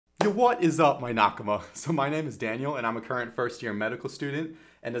Yo, what is up, my Nakama? So my name is Daniel, and I'm a current first-year medical student,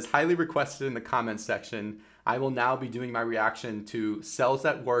 and as highly requested in the comments section, I will now be doing my reaction to Cells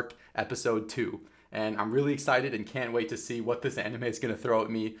at Work Episode 2. And I'm really excited and can't wait to see what this anime is going to throw at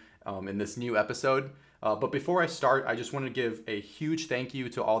me in this new episode. But before I start, I just want to give a huge thank you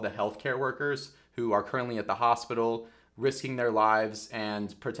to all the healthcare workers who are currently at the hospital, risking their lives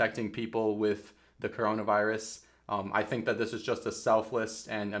and protecting people with the coronavirus. I think that this is just a selfless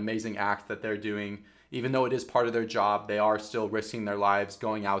and amazing act that they're doing. Even though it is part of their job, they are still risking their lives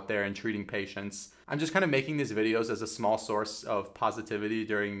going out there and treating patients. I'm just kind of making these videos as a small source of positivity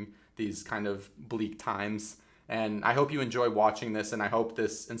during these kind of bleak times. And I hope you enjoy watching this, and I hope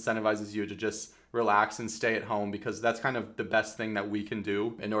this incentivizes you to just relax and stay at home, because that's kind of the best thing that we can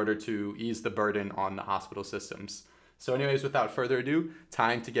do in order to ease the burden on the hospital systems. So anyways, without further ado,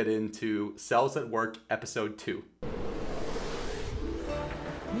 time to get into Cells at Work Episode 2.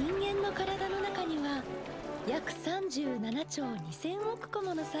 人間の体の中には約37兆2000億個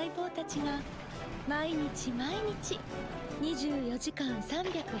もの細胞たちが毎日毎日24時間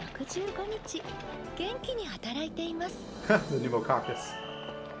365日元気に働いています。 The pneumococcus.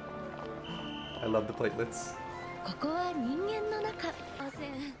 I love the platelets. ここは人間の中。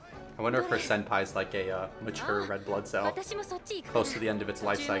 I wonder if her senpai is like a mature red blood cell, close to the end of its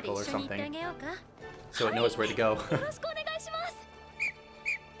life cycle or something, so it knows where to go.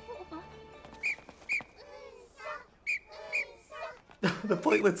 The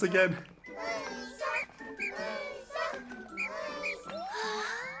platelets again.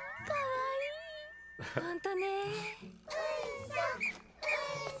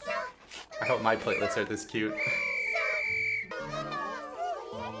 I hope my platelets are this cute.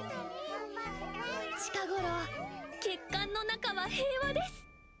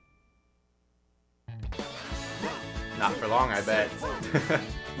 Not for long, I bet.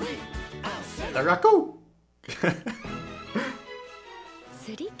 Hataraku!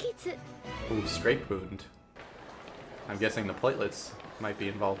 Ooh, scrape wound. I'm guessing the platelets might be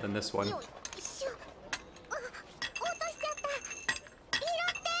involved in this one.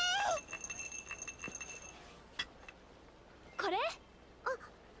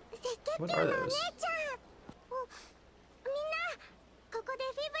 What are those?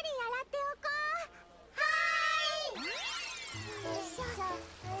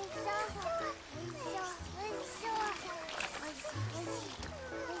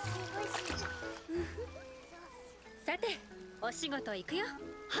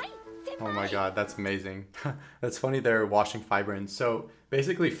 Oh my god, that's amazing. That's funny they're washing fibrin. So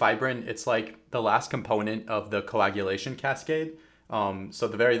basically fibrin, it's like the last component of the coagulation cascade. So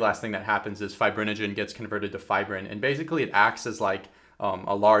the very last thing that happens is fibrinogen gets converted to fibrin, and basically it acts as like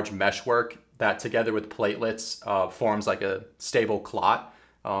a large meshwork that together with platelets forms like a stable clot.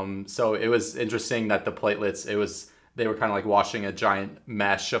 So it was interesting that the platelets, they were kind of like washing a giant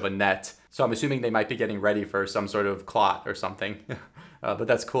mesh of a net. So I'm assuming they might be getting ready for some sort of clot or something. But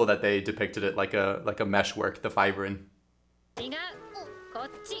that's cool that they depicted it like a meshwork, the fibrin. And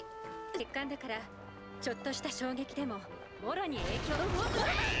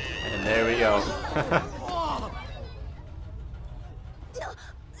there we go.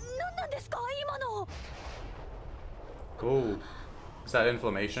 Oh, is that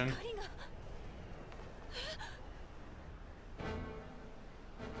inflammation?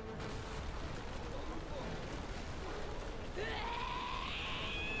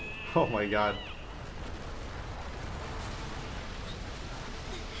 Oh my god.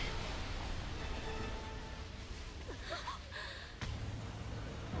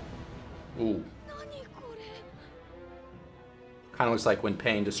 Ooh. Kind of looks like when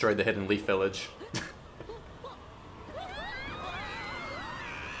Pain destroyed the Hidden Leaf Village.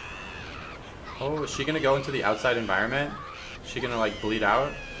 Oh, is she gonna go into the outside environment? Is she gonna like bleed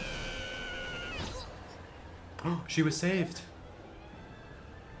out? Oh, she was saved.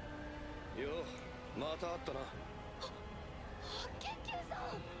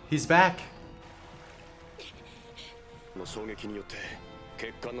 He's back. Oh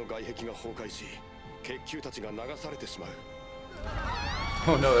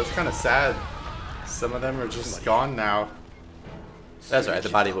no, that's kind of sad. Some of them are just gone now. That's alright, the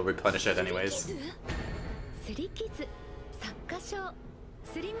body will replenish it anyways.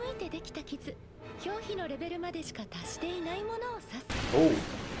 Oh,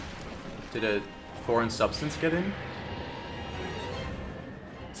 did a foreign substance get in?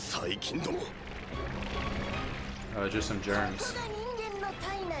 Just some germs.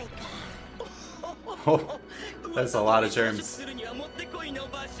 Oh, that's a lot of germs.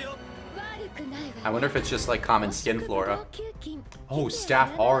 I wonder if it's just like common skin flora. Oh,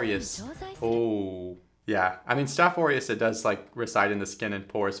 Staph aureus. Oh, yeah. I mean, Staph aureus, it does like reside in the skin and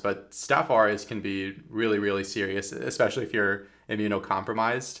pores, but Staph aureus can be really, really serious, especially if you're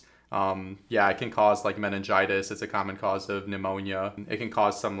immunocompromised. Yeah, it can cause like meningitis. It's a common cause of pneumonia. It can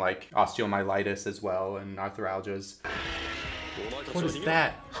cause some like osteomyelitis as well and arthralgias. What is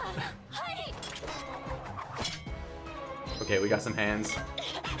that? Okay, we got some hands.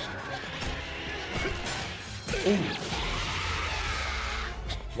 Ooh.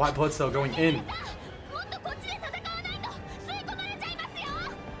 White blood cell going in.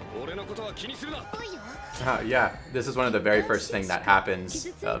 Yeah, this is one of the very first thing that happens,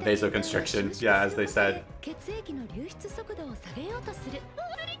 vasoconstriction, yeah, as they said.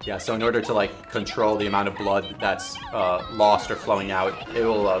 Yeah, so in order to like control the amount of blood that's lost or flowing out, it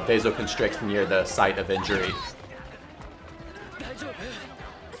will vasoconstrict near the site of injury.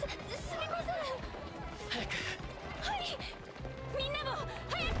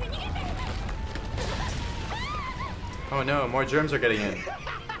 Oh no, more germs are getting in.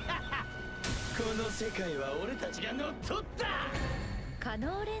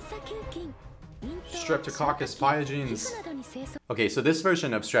 Streptococcus pyogenes. Okay, so this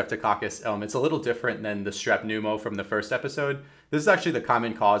version of Streptococcus, it's a little different than the strep pneumo from the first episode. This is actually the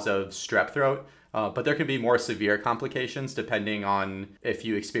common cause of strep throat, but there can be more severe complications depending on if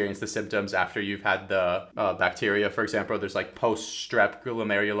you experience the symptoms after you've had the bacteria. For example, there's like post-strep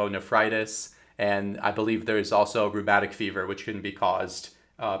glomerulonephritis, and I believe there's also rheumatic fever, which can be caused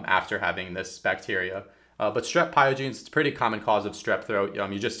after having this bacteria. But strep pyogenes, it's a pretty common cause of strep throat.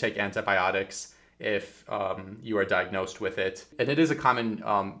 You just take antibiotics if you are diagnosed with it. And it is a common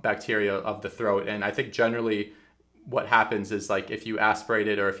bacteria of the throat. And I think generally what happens is like if you aspirate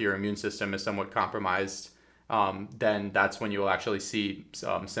it or if your immune system is somewhat compromised, then that's when you will actually see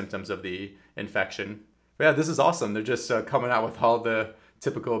some symptoms of the infection. But yeah, this is awesome. They're just coming out with all the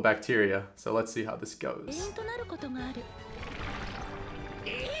typical bacteria. So let's see how this goes.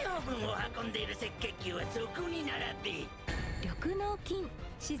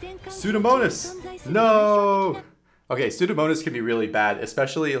 Pseudomonas! No! Okay, Pseudomonas can be really bad,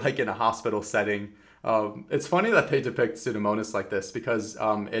 especially like in a hospital setting. It's funny that they depict Pseudomonas like this because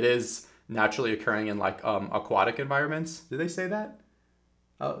it is naturally occurring in like aquatic environments. Did they say that?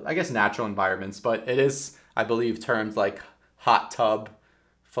 I guess natural environments, but it is, I believe, termed like hot tub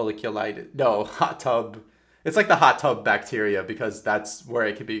folliculitis. No, hot tub. It's like the hot tub bacteria because that's where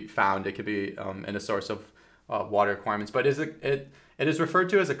it could be found. It could be in a source of water requirements. But it is referred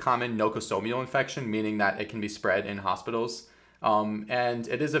to as a common nosocomial infection, meaning that it can be spread in hospitals. And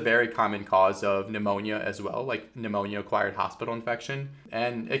it is a very common cause of pneumonia as well, like pneumonia-acquired hospital infection.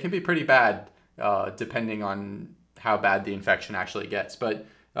 And it can be pretty bad depending on how bad the infection actually gets. But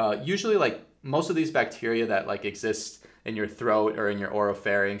usually, like most of these bacteria that like exist in your throat or in your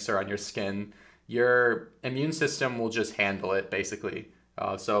oropharynx or on your skin, your immune system will just handle it, basically.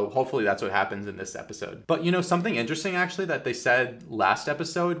 So hopefully that's what happens in this episode. But something interesting actually that they said last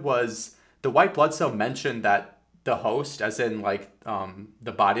episode was the white blood cell mentioned that the host, as in like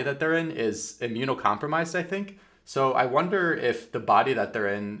the body that they're in, is immunocompromised, I think. So I wonder if the body that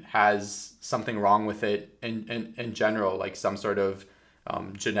they're in has something wrong with it in general, like some sort of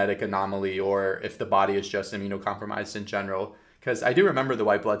genetic anomaly, or if the body is just immunocompromised in general. Because I do remember the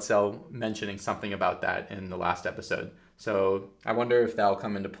white blood cell mentioning something about that in the last episode. So I wonder if that'll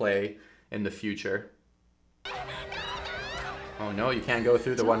come into play in the future. Oh no, you can't go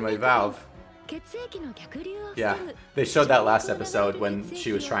through the one-way valve. Yeah, they showed that last episode when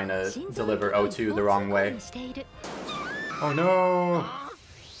she was trying to deliver O2 the wrong way. Oh no!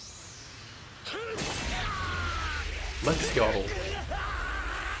 Let's go.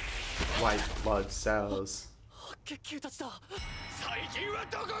 White blood cells.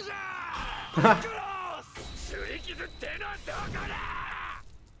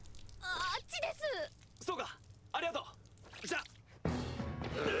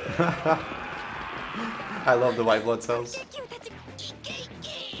 I love the white blood cells.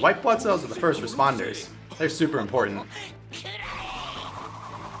 White blood cells are the first responders. They're super important.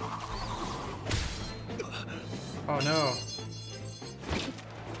 Oh no.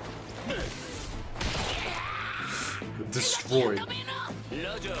 Destroyed.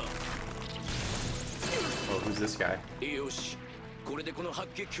 Oh, who's this guy? Is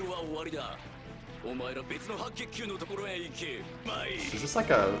this like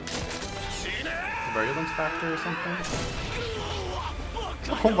a virulence factor or something?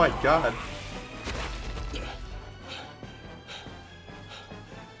 Oh my god.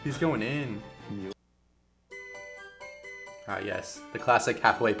 He's going in. Ah, yes. The classic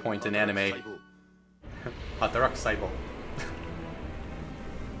halfway point in anime. Hataraku Saibou.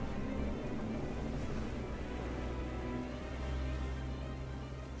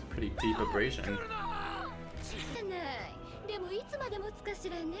 It's a pretty deep abrasion.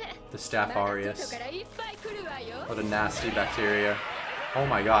 The Staph aureus. What a nasty bacteria. Oh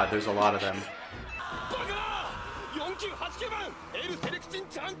my god, there's a lot of them.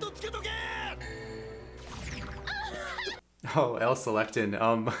 Oh, L-selectin.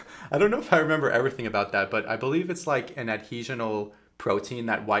 I don't know if I remember everything about that, but I believe it's like an adhesional protein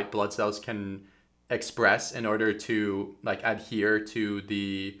that white blood cells can express in order to like adhere to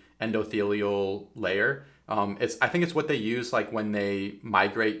the endothelial layer. I think it's what they use like when they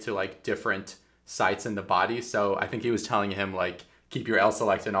migrate to like different sites in the body. So I think he was telling him like keep your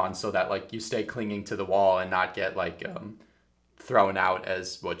L-selectin on so that like you stay clinging to the wall and not get like thrown out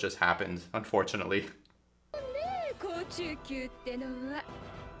as what just happened, unfortunately. 中級ってのは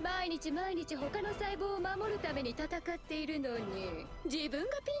毎日毎日他の細胞を守るために戦っているのに自分が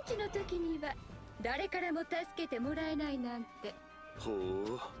ピンチの時には誰からも助けてもらえないなんて。ほ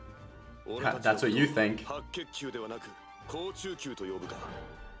う。That's what you think. 白血球ではなく高中級と呼ぶか。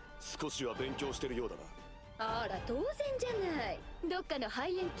少しは勉強してるようだな。あら当然じゃない。どっかの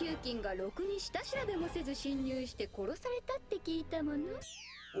肺炎球菌がろくに下調べもせず侵入して殺されたって聞いたもの。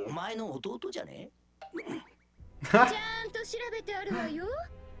お前の弟じゃね？ちゃんと調べてあるわよ。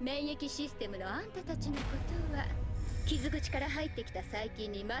免疫システムのあんたたちのことは傷口から入ってきた細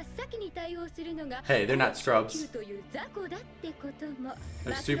菌に真っ先に対応するのが Hey, they're not scrubs. という雑魚だってことも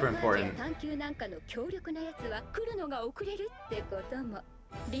They're super important. 探求なんかの強力なやつは来るのが遅れるってことも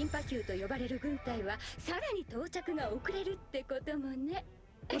リンパ球と呼ばれる軍隊はさらに到着が遅れるってこともね。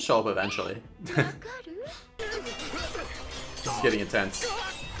 We'll show up eventually. わかる？ This is getting intense.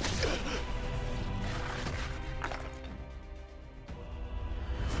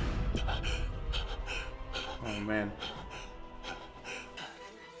 Oh man.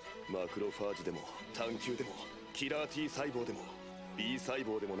 マクロファージでも探求でもキラー T 細胞でも B 細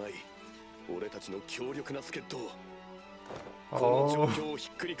胞でもない俺たちの強力な助っ人この状況をひ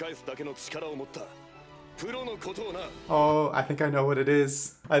っくり返すだけの力を持ったプロのことをな。 Oh, I think I know what it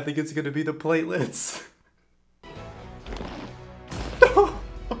is. I think it's gonna be the platelets.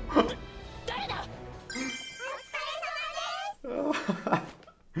 誰だ？お疲れ様です。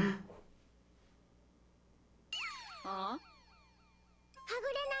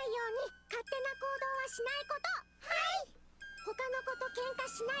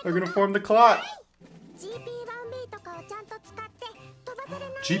They're gonna form the clot.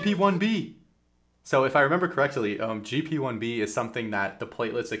 GP1B. So if I remember correctly, GP1B is something that the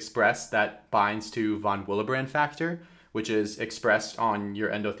platelets express that binds to von Willebrand factor, which is expressed on your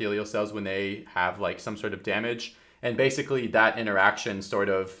endothelial cells when they have like some sort of damage. And basically that interaction sort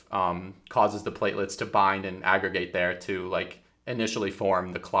of causes the platelets to bind and aggregate there to like initially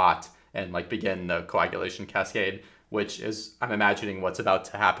form the clot and like begin the coagulation cascade, which is, I'm imagining, what's about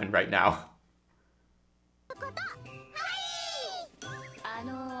to happen right now.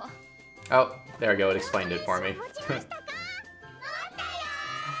 Oh, there we go, it explained it for me.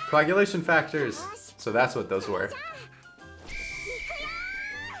 Coagulation factors! So that's what those were.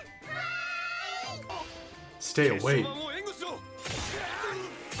 Stay away.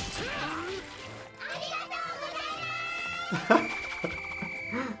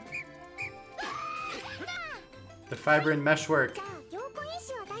 The fibrin meshwork.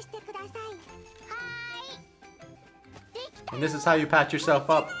 And this is how you patch yourself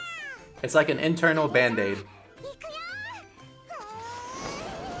up. It's like an internal band-aid.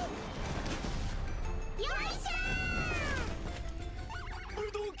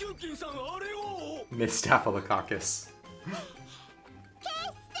 Miss Staphylococcus.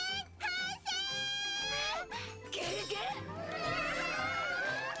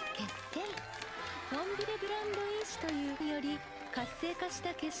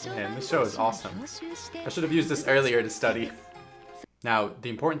 Man, this show is awesome. I should have used this earlier to study. Now, the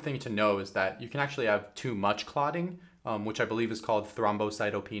important thing to know is that you can actually have too much clotting, which I believe is called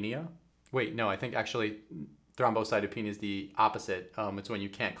thrombocytopenia. Wait, no, I think actually thrombocytopenia is the opposite. It's when you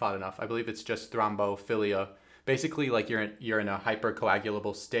can't clot enough. I believe it's just thrombophilia. Basically, like you're in a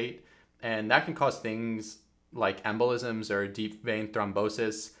hypercoagulable state, and that can cause things like embolisms or deep vein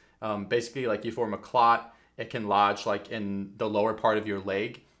thrombosis. Basically, like you form a clot, it can lodge like in the lower part of your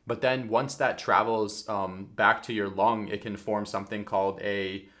leg. But then once that travels back to your lung, it can form something called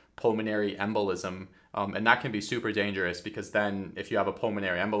a pulmonary embolism. And that can be super dangerous because then if you have a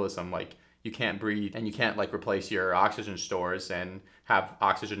pulmonary embolism, like you can't breathe and you can't like replace your oxygen stores and have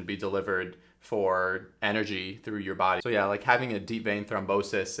oxygen be delivered for energy through your body. So yeah, like having a deep vein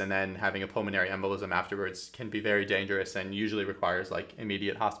thrombosis and then having a pulmonary embolism afterwards can be very dangerous and usually requires like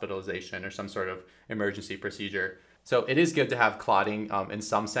immediate hospitalization or some sort of emergency procedure. So it is good to have clotting in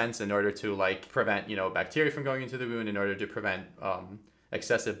some sense in order to like prevent, you know, bacteria from going into the wound, in order to prevent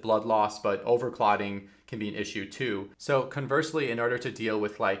excessive blood loss, but overclotting can be an issue too. So conversely, in order to deal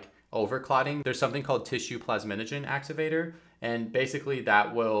with like overclotting, there's something called tissue plasminogen activator, and basically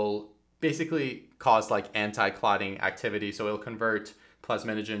that will cause like anti-clotting activity. So it'll convert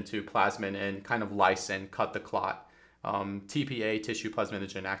plasminogen to plasmin and kind of lyse and cut the clot. TPA, tissue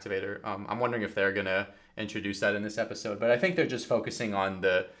plasminogen activator. I'm wondering if they're gonna introduce that in this episode, but I think they're just focusing on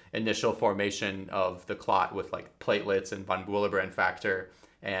the initial formation of the clot with like platelets and von Willebrand factor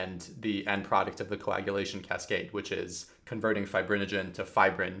and the end product of the coagulation cascade, which is converting fibrinogen to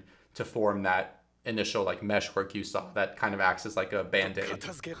fibrin to form that initial like meshwork you saw that kind of acts as like a band-aid.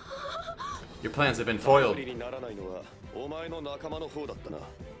 Your plans have been foiled.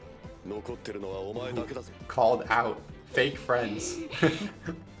 Called out. Fake friends.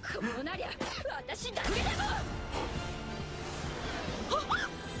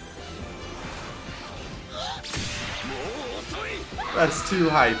 That's too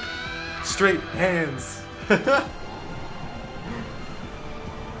hype. Straight hands.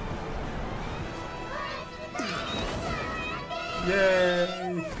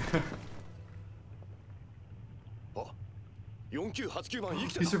 Yay!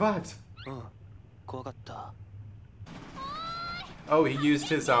 He survived. Oh, he used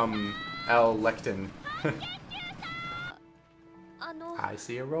his L-lectin. I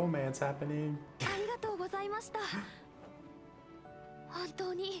see a romance happening.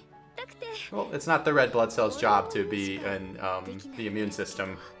 Well, it's not the red blood cell's job to be in the immune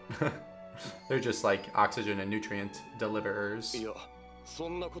system. They're just like oxygen and nutrient deliverers.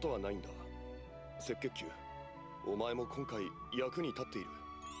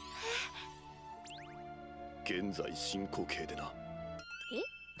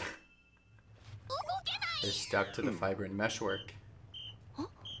 They're stuck to the fibrin meshwork.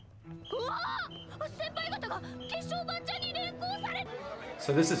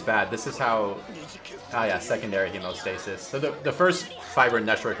 So this is bad. This is how... Oh yeah, secondary hemostasis. So the first fibrin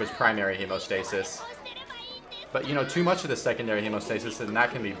meshwork was primary hemostasis. But you know, too much of the secondary hemostasis, and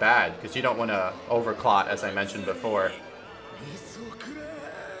that can be bad, because you don't want to overclot, as I mentioned before.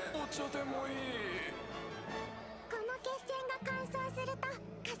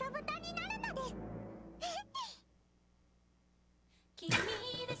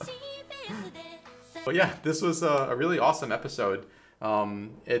 But yeah, this was a really awesome episode.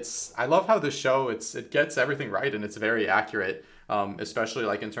 I love how the show, it gets everything right, and it's very accurate, especially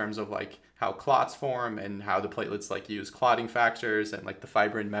like in terms of like how clots form and how the platelets like use clotting factors and like the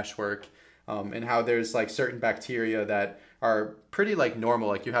fibrin meshwork, and how there's like certain bacteria that are pretty like normal.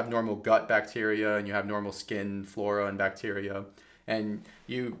 Like you have normal gut bacteria and you have normal skin flora and bacteria, and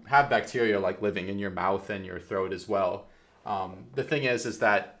you have bacteria like living in your mouth and your throat as well. The thing is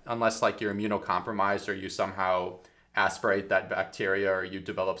that unless like you're immunocompromised or you somehow aspirate that bacteria or you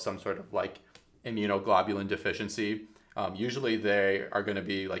develop some sort of like immunoglobulin deficiency, usually they are going to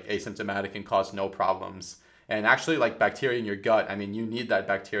be like asymptomatic and cause no problems. And actually like bacteria in your gut, I mean, you need that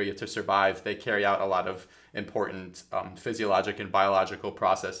bacteria to survive. They carry out a lot of important physiologic and biological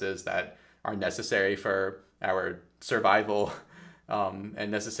processes that are necessary for our survival,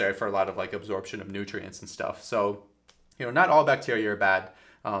 and necessary for a lot of like absorption of nutrients and stuff. So, you know, not all bacteria are bad.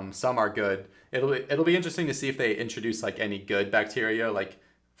 Some are good. It'll be interesting to see if they introduce like any good bacteria, like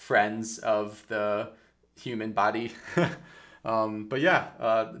friends of the human body. But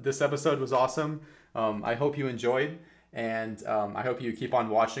yeah, this episode was awesome. I hope you enjoyed, and I hope you keep on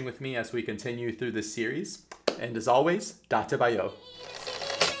watching with me as we continue through this series. And as always, Dattebayo.